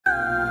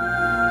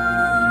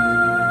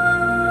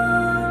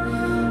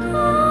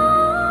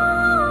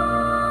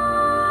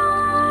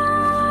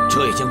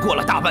过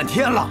了大半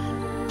天了，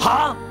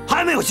啊，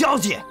还没有消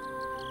息。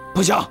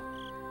不行，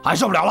俺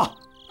受不了了。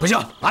不行，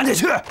俺得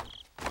去。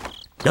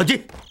姚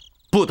金，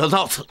不得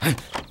到此。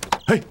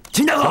哎，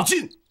秦大哥，姚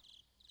金，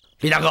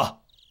李大哥，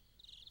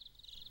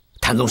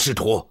谭宗师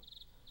徒，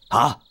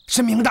啊，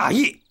深明大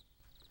义，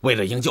为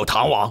了营救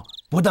唐王，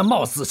不但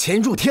冒死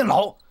潜入天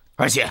牢，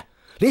而且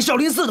连少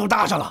林寺都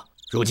搭上了。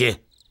如今，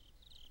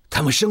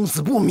他们生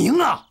死不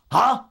明啊！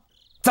啊，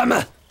咱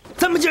们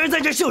竟然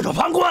在这袖手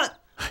旁观，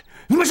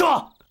你们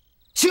说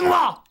行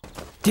吗？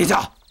殿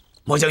下，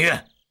末将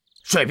愿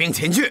率兵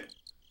前去，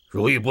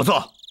如遇不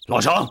测，老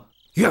丞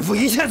愿负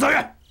一切责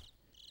任。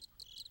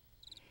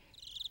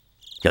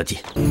姚金。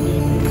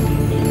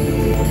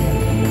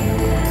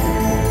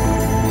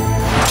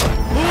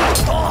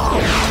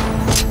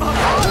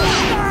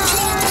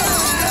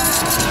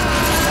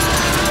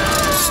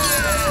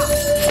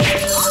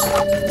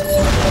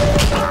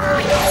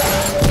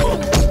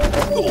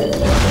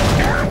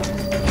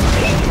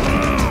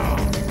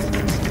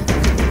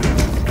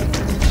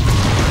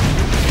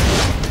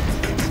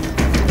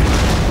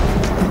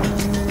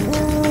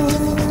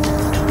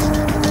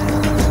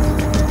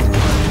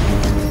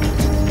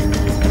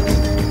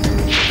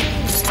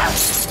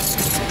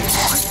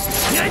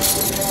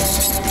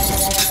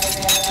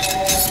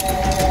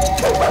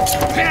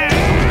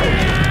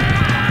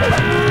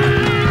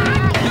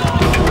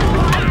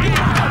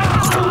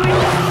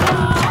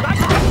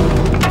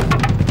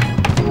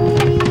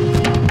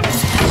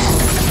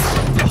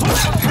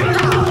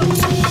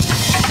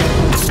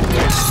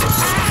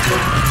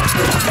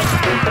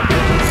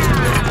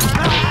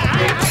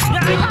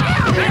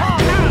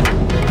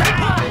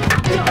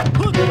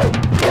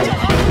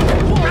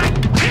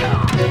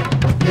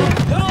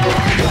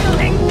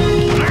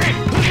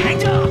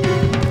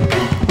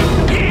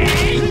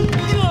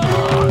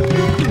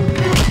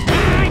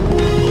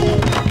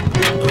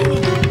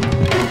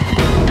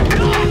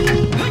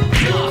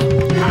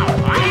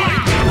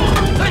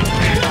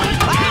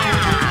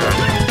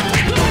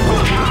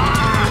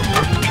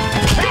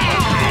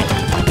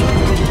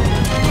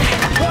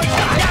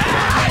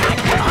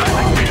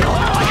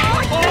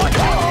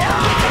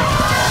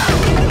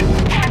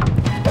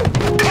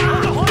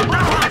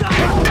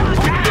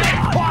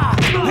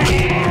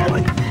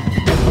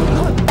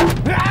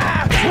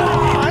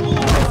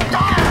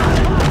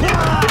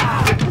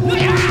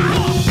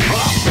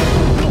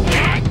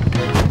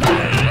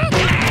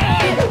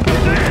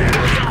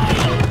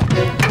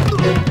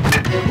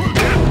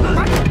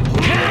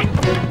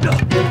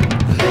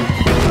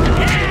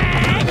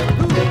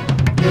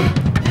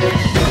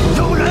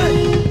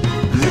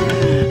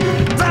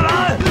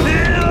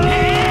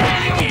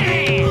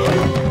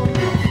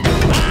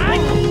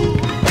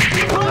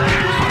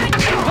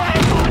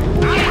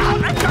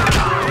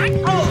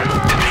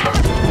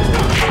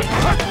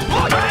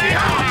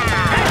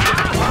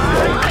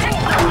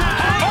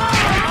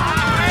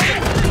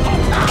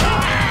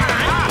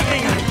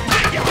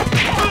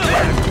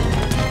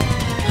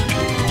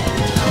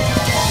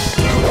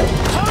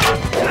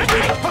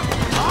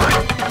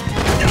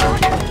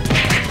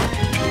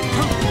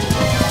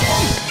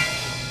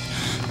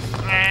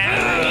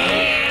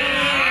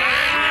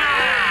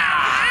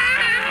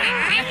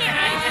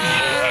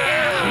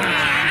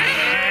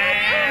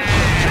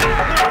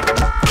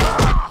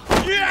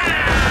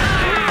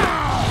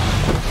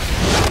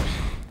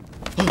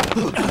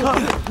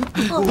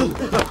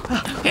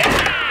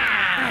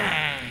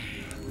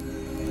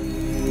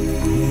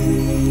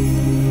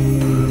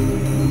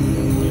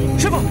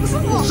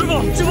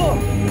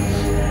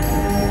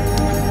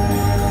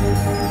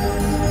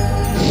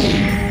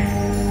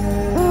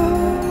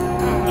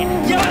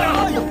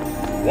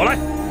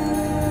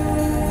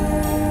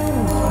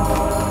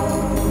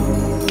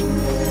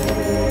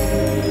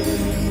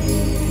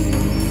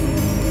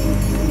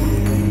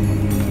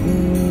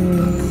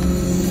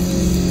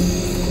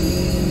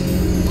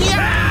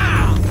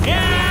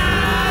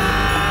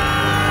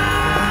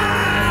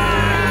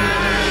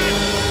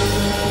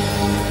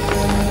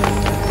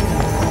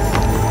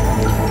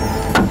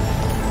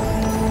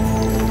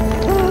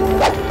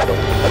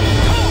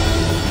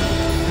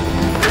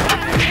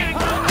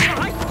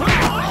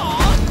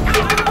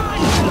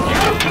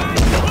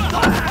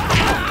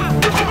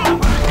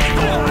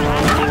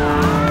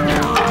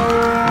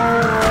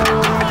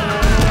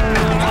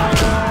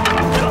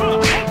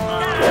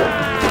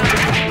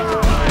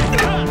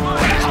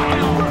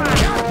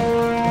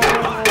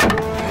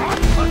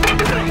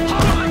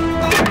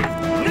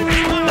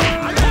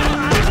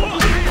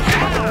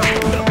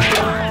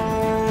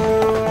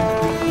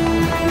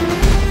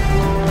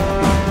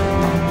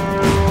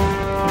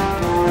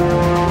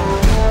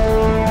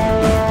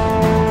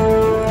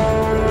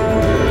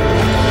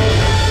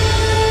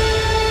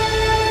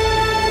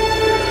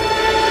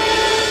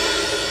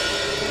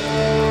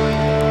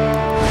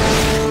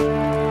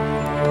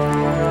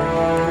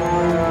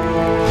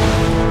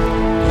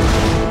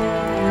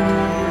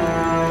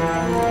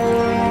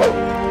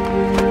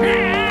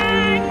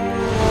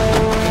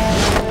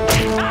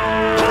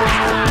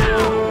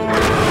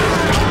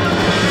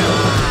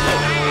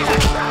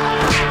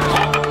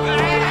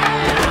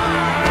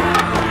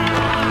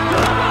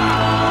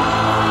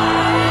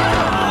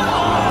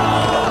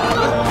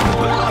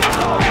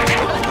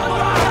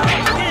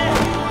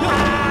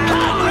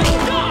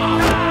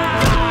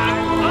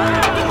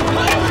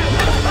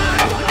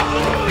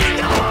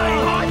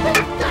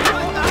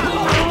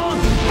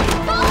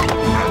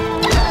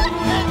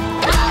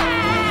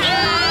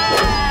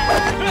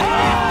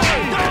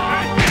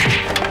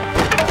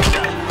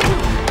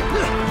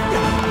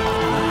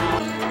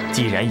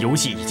既然游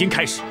戏已经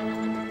开始，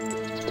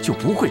就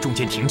不会中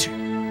间停止。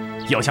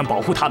要想保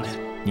护他们，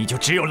你就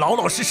只有老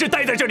老实实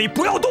待在这里，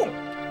不要动，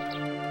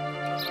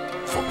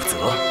否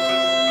则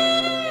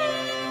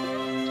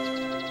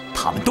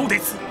他们都得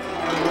死。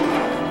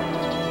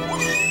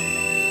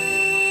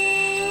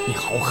你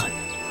好狠！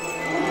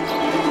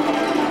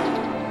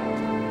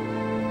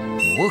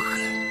我狠，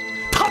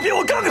他比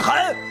我更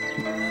狠！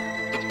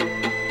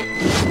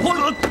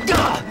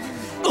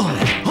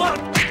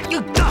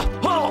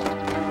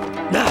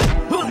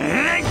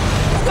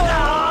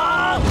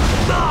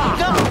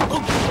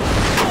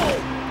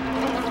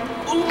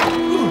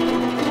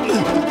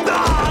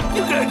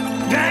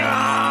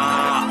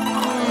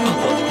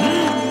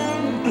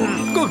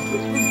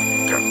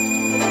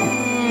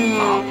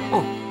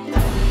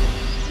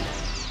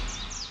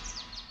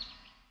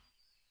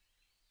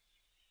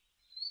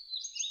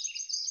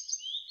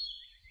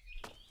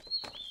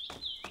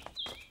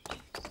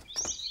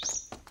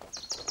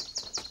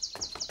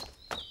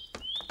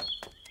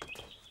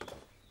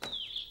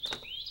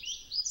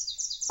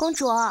公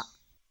主，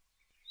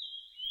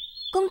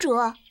公主，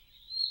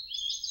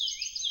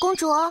公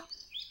主，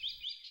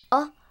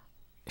哦，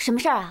什么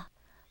事儿啊？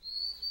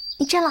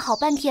你站了好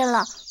半天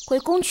了，回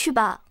宫去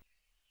吧。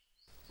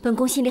本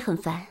宫心里很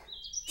烦，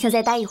想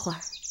再待一会儿。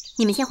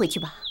你们先回去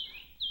吧。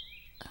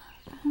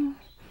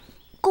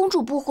公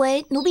主不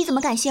回，奴婢怎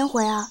么敢先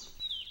回啊？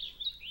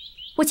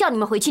我叫你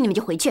们回去，你们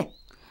就回去。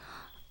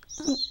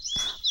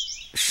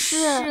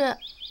是。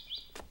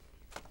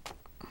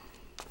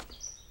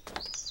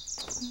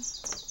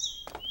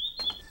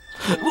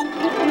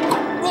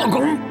我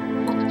公，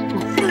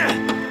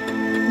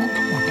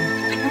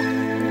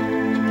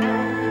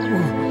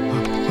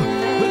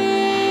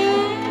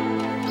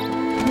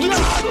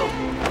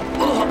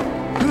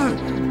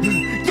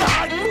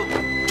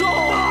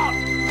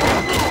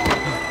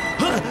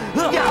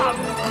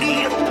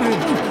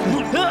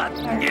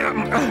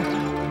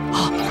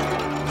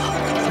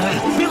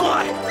别过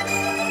来！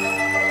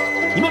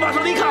你们马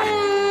上离开，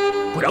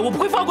不然我不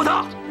会放过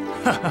他。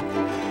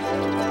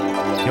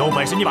有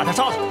本事你把他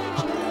杀了！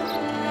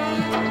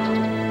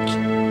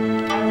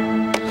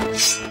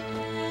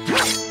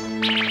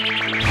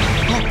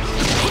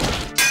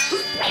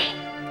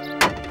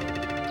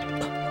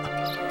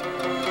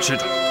施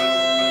主，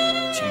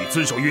请你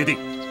遵守约定。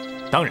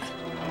当然。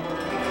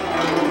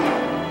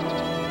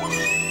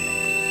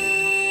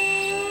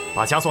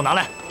把枷锁拿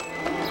来。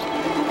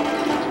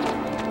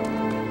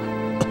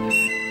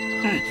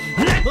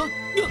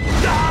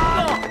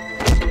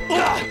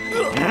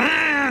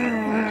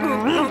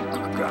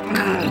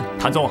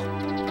谭宗，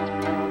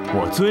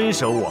我遵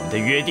守我们的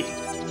约定。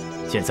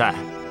现在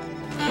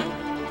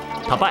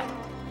他败了，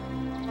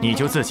你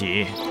就自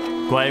己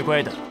乖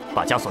乖的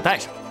把枷锁带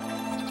上。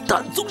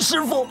谭宗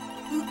师傅，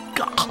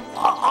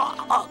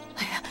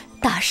哎呀，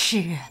大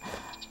师，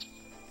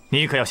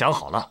你可要想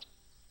好了，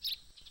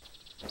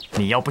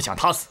你要不想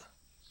他死，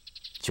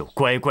就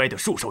乖乖的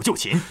束手就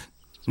擒。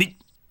你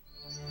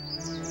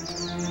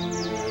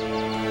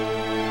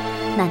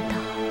难道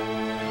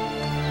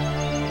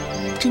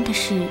真的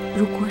是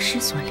如国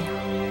师所料？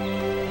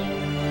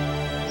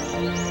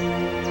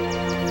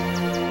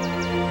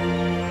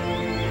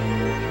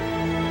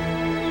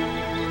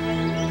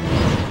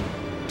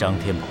张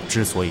天宝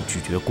之所以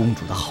拒绝公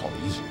主的好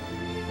意，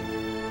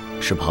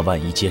是怕万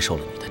一接受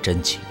了你的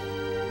真情，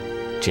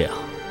这样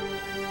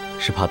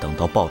是怕等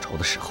到报仇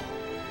的时候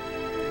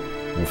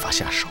无法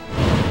下手。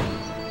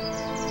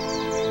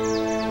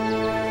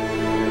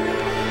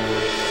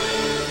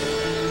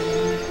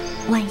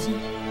万一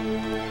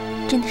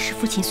真的是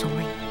父亲所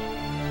为，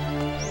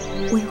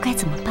我又该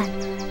怎么办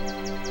呢？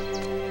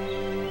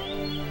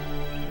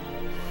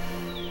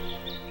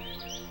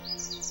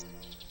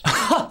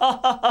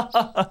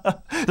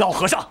老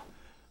和尚，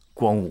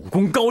光武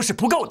功高是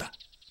不够的，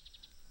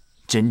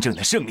真正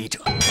的胜利者。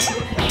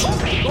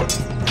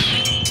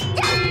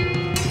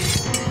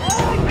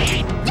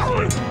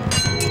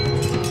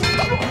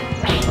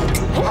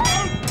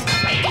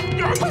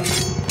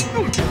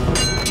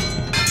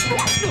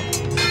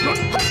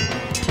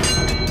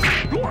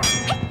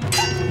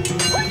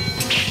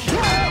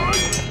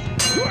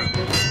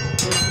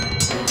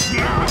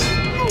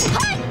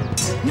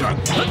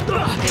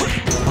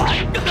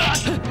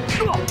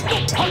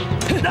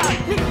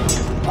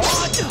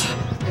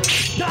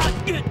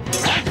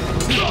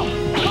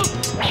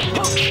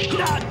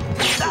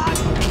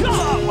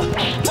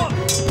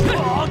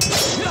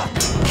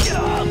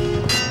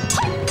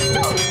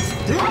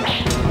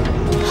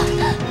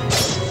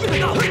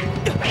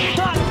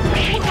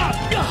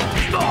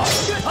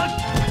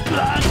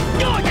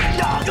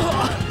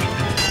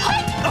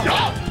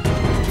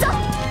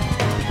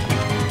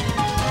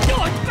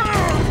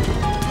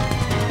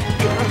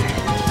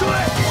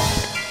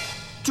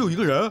就一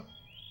个人？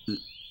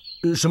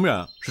什么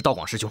人？是道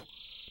广师兄，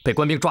被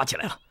官兵抓起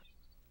来了，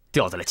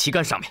吊在了旗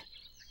杆上面。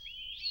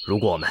如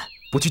果我们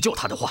不去救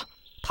他的话，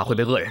他会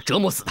被恶人折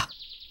磨死的。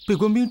被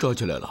官兵抓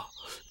起来了，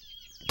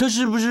他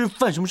是不是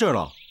犯什么事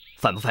了？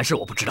犯不犯事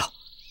我不知道，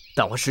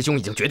但我师兄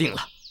已经决定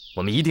了，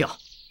我们一定要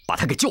把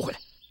他给救回来。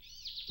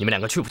你们两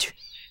个去不去，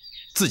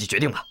自己决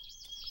定吧。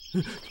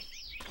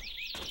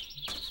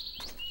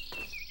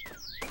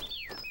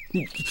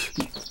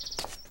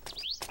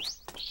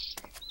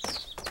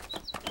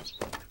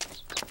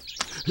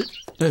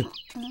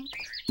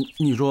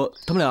你说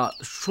他们俩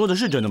说的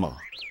是真的吗？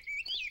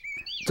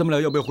咱们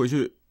俩要不要回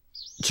去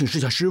请示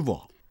一下师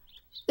傅？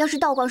要是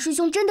道广师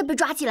兄真的被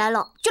抓起来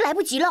了，就来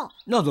不及了。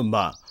那怎么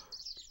办？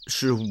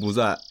师傅不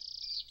在，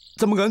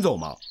咱们敢走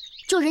吗？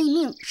救人一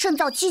命胜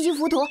造7级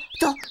浮屠，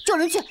走，救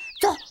人去，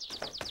走。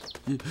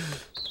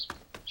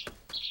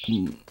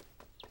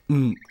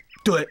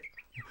对。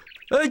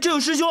哎，这位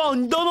师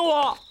兄，你等等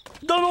我，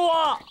等等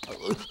我，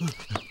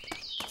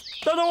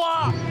等等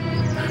我。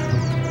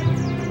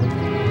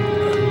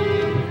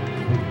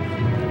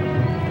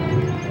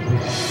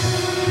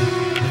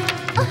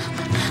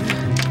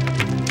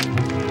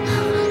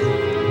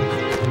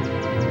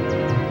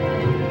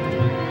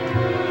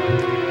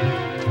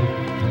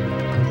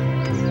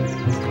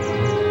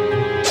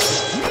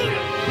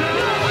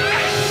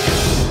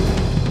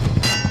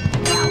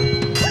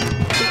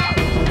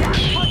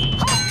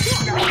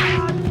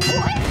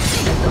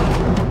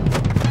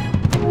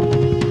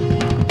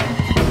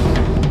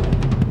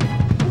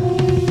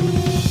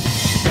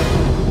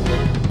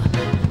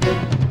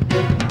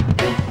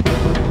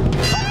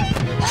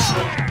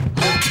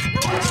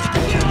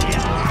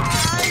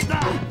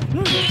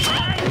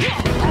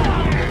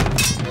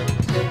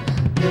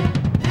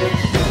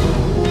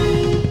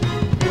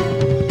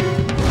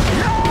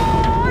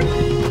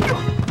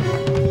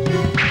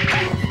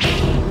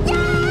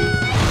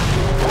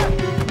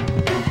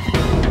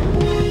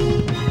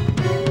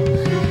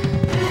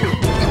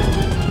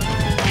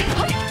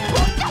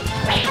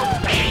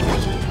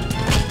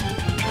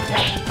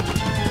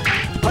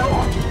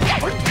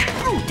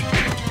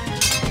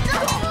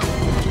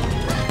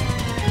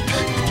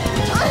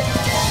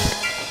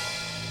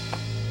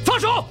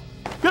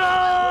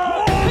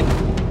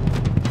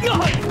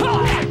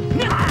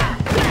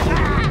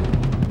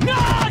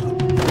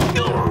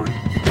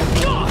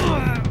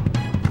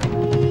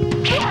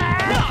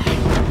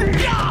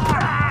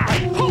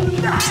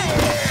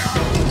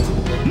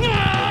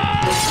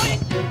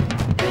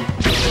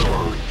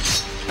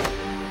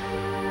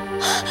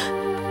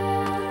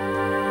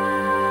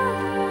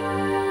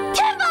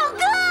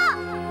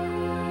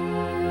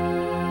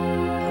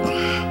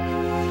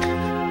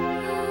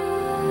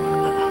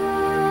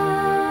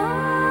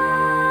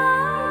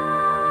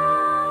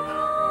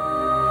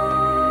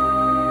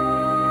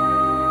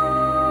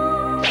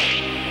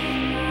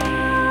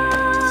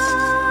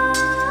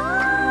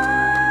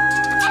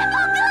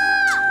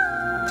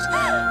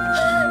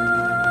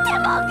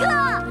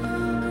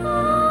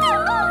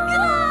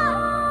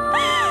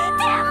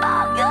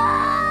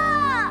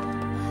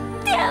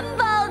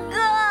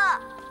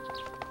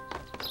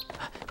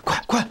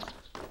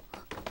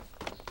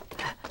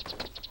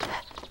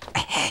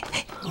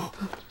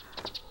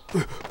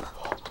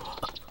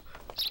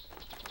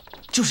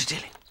就是这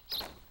里。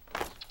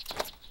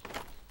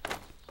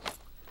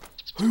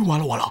哎呦，完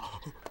了完了！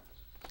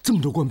这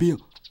么多官兵，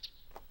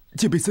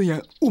戒备森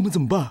严，我们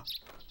怎么办？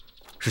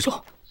师兄，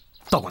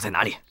道广在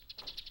哪里？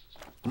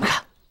你们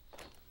看，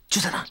就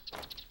在那儿。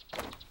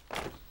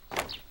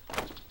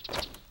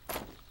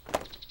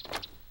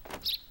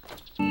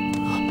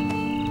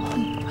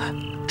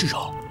智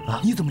少，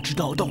你怎么知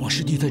道道广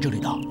师弟在这里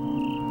的？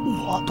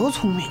我多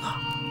聪明啊！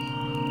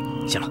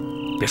行了，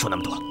别说那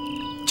么多了，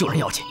救人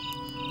要紧。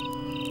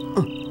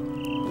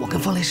我跟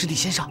方雷师弟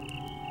先上，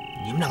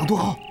你们两个多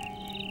后。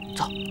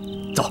走，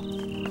走。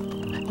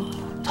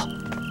走。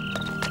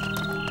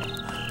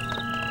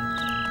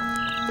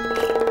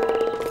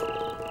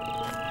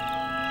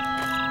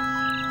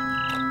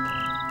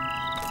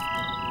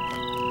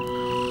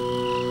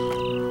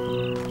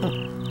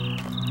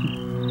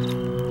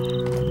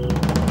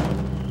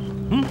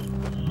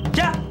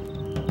下。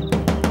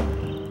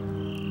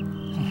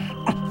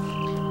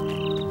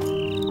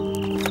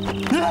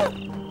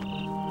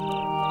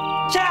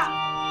下。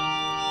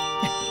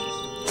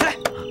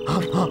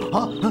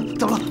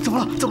怎么了？怎么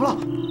了？怎么了？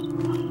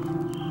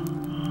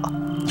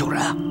有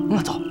人啊！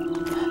走。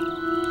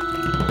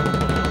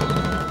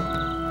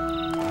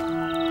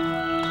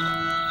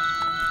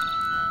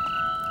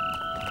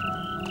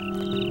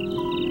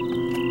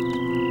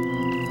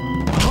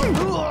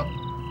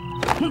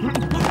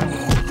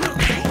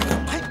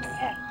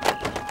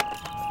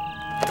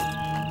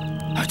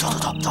走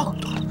走走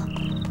走，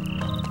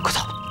快走！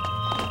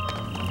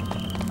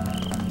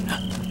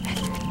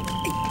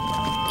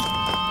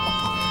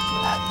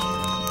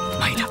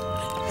慢一点。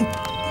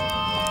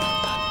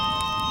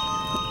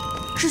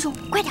师兄，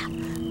快点！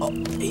哦，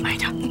慢一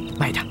点，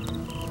慢一点。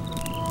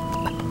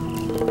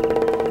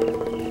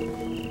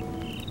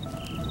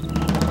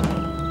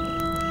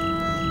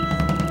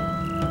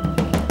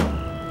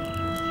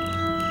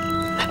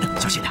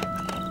小心点。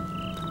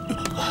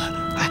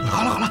哎，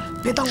好了好了，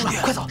别耽误了，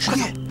快走快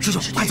走！师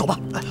兄，快走吧！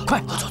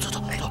快，走走走走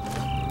走！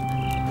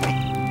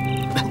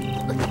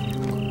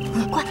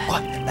快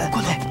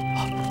快走！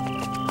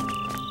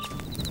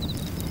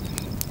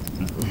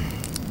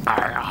哎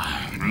呀，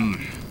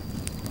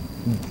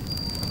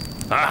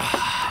喝。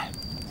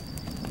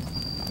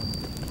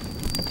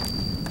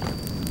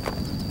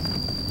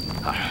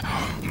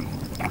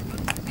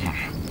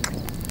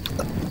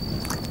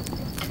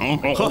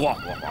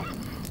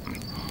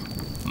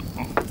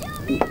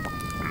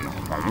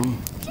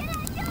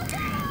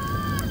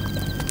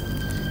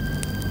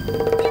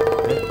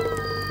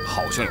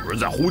好像有人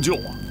在呼救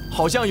啊！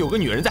好像有个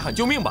女人在喊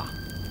救命吧？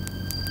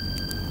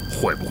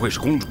会不会是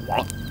公主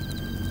啊？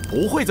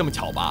不会这么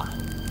巧吧？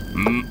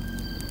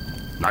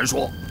难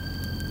说。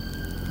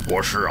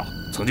国师啊，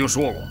曾经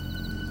说过，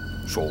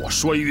说我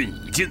衰运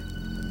已尽，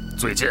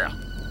最近啊，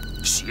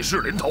喜事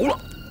临头了。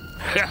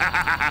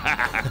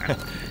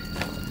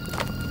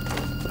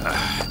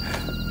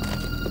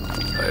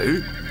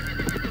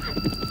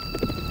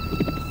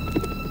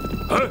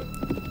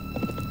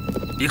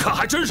你看，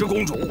还真是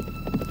公主。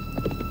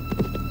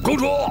公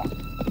主，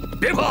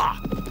别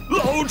怕，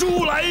老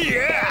猪来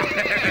也。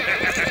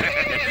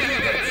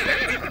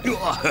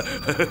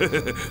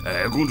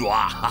公主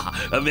啊，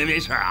没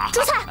事啊。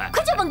主菜，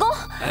快救本宫！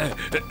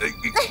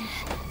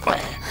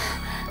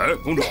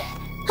公主，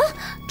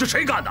这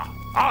谁干的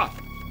啊？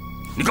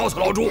你告诉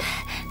老猪，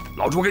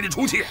老猪给你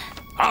出气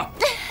啊！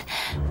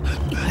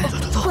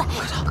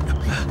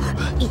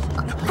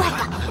快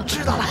的，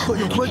知道了，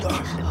快点！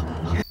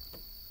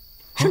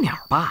是鸟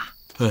吧？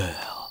哎呀，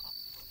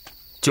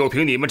就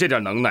凭你们这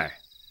点能耐，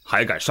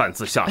还敢擅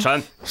自下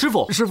山？师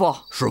傅，师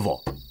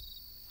傅，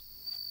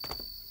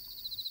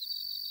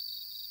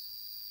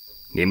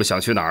你们想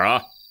去哪儿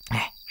啊？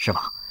哎，师傅，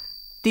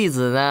弟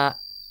子呢，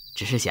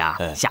只是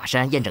想下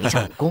山验证一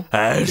下武功。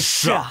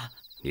是啊，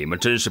你们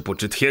真是不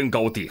知天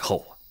高地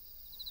厚啊！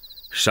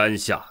山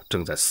下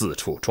正在四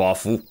处抓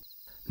夫，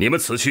你们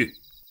此去，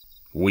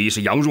无疑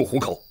是羊入虎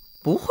口。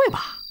不会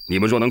吧？你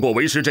们若能过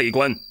为师这一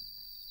关，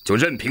就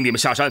任凭你们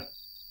下山。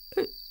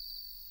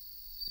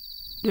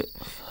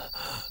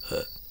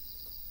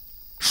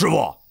师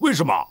傅，为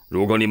什么？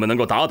如果你们能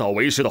够打倒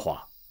为师的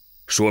话，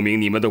说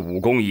明你们的武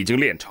功已经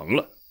练成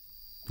了，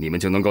你们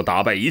就能够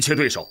打败一切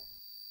对手。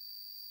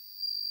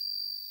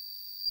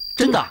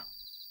真的？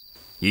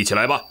一起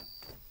来吧。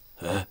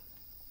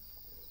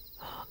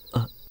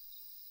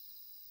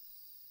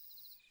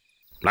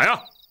来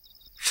啊！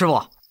师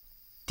傅，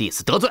弟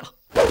子得罪了。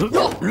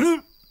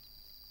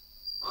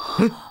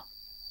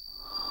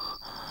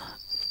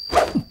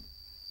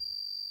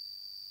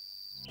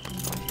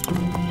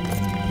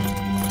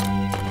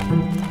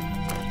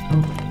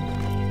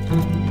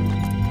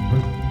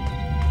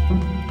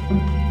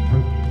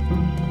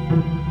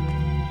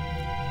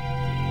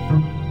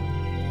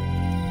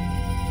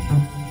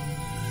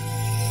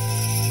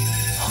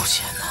好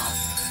险呐！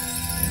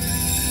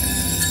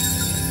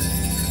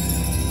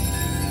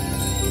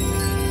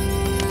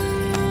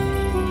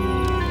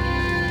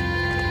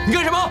你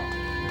干什么？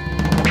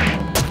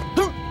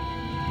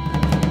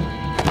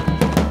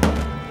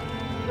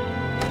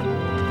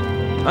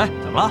哎，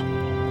怎么了？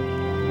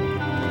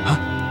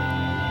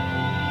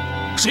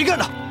谁干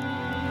的？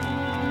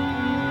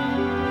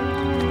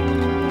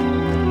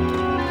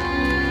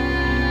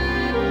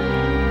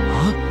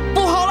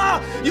不好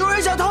了，有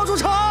人想逃出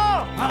城！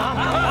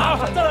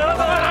再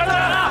来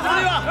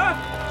了！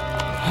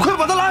快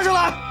把他拉上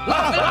来！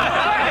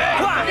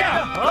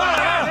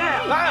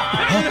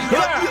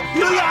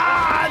有眼！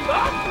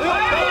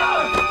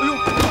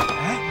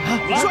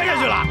摔下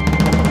去了。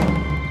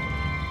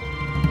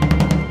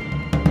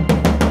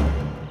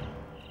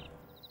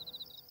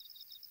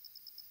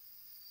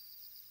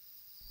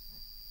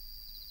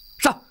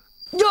上！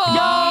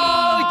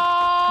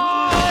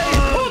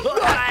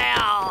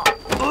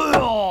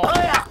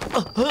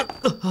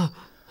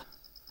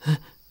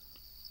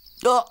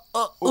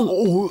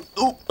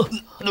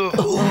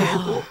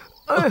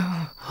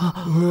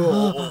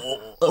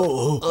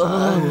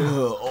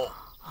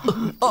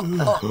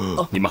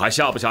你们还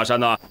下不下山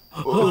呢？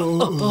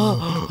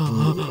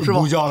师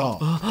傅，不下了，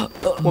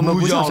我们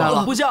不下山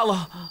了，不下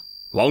了。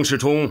王世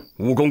充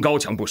武功高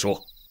强不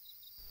说，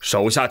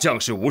手下将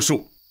士无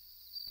数，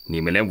你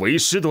们连为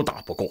师都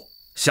打不过，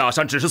下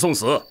山只是送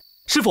死。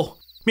师傅，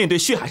面对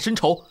血海深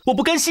仇，我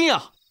不甘心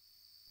啊！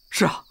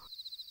是啊，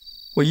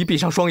我一闭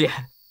上双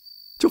眼，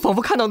就仿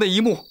佛看到那一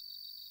幕，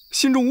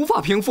心中无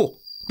法平复。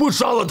不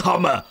杀了他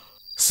们，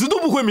死都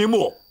不会瞑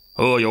目。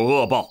恶有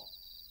恶报，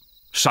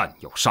善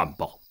有善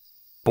报，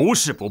不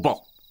是不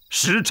报，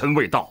时辰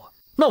未到啊！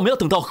那我们要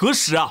等到何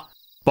时啊？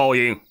报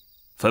应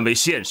分为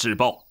现世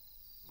报、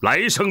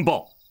来生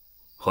报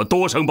和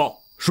多生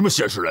报。什么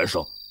现世来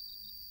生？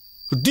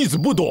弟子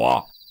不懂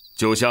啊。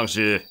就像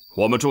是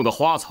我们种的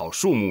花草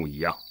树木一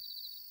样，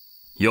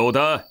有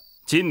的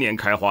今年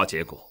开花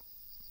结果，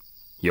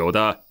有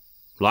的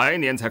来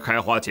年才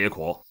开花结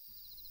果，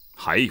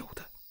还有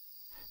的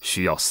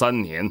需要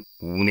3年、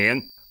5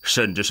年，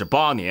甚至是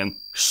8年、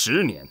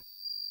10年。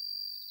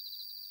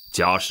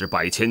假使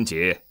百千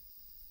劫，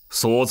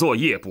所作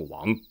业不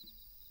亡，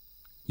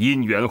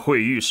因缘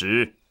会遇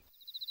时，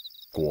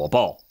果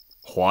报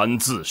还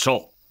自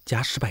受。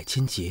假使百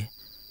千劫，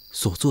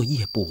所作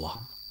业不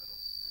亡，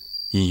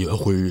因缘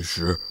会遇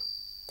时，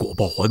果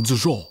报还自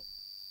受。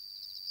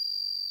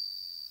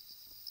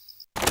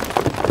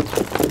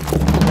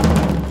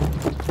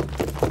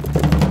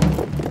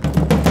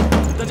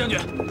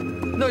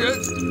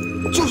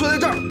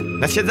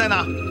那现在呢？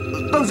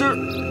当时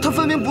他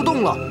分明不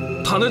动了，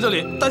躺在这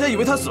里，大家以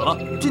为他死了。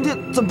今天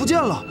怎么不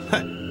见了？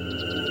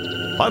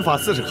哼，环法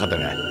寺是何等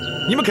人？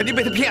你们肯定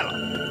被他骗了。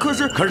可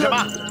是什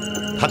么？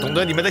他懂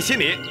得你们的心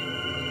理。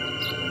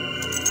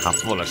他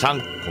负了伤，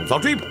恐遭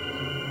追捕，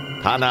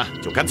他呢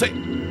就干脆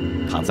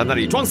躺在那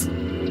里装死。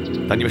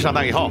等你们上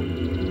当以后，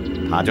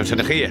他就趁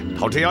着黑夜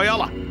逃之夭夭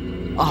了。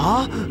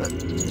啊！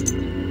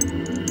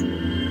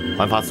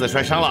环法寺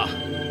摔伤了，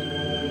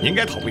应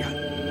该逃不远。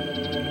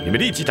你们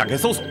立即展开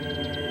搜索，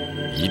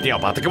一定要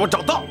把他给我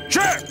找到。是，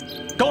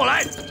跟我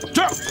来。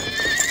这。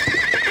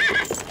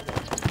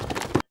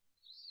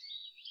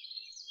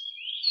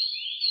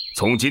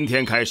从今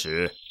天开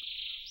始，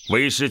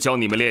为师教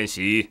你们练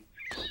习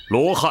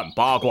罗汉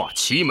八卦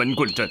奇门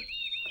棍阵。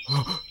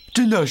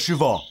真的，师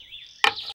傅？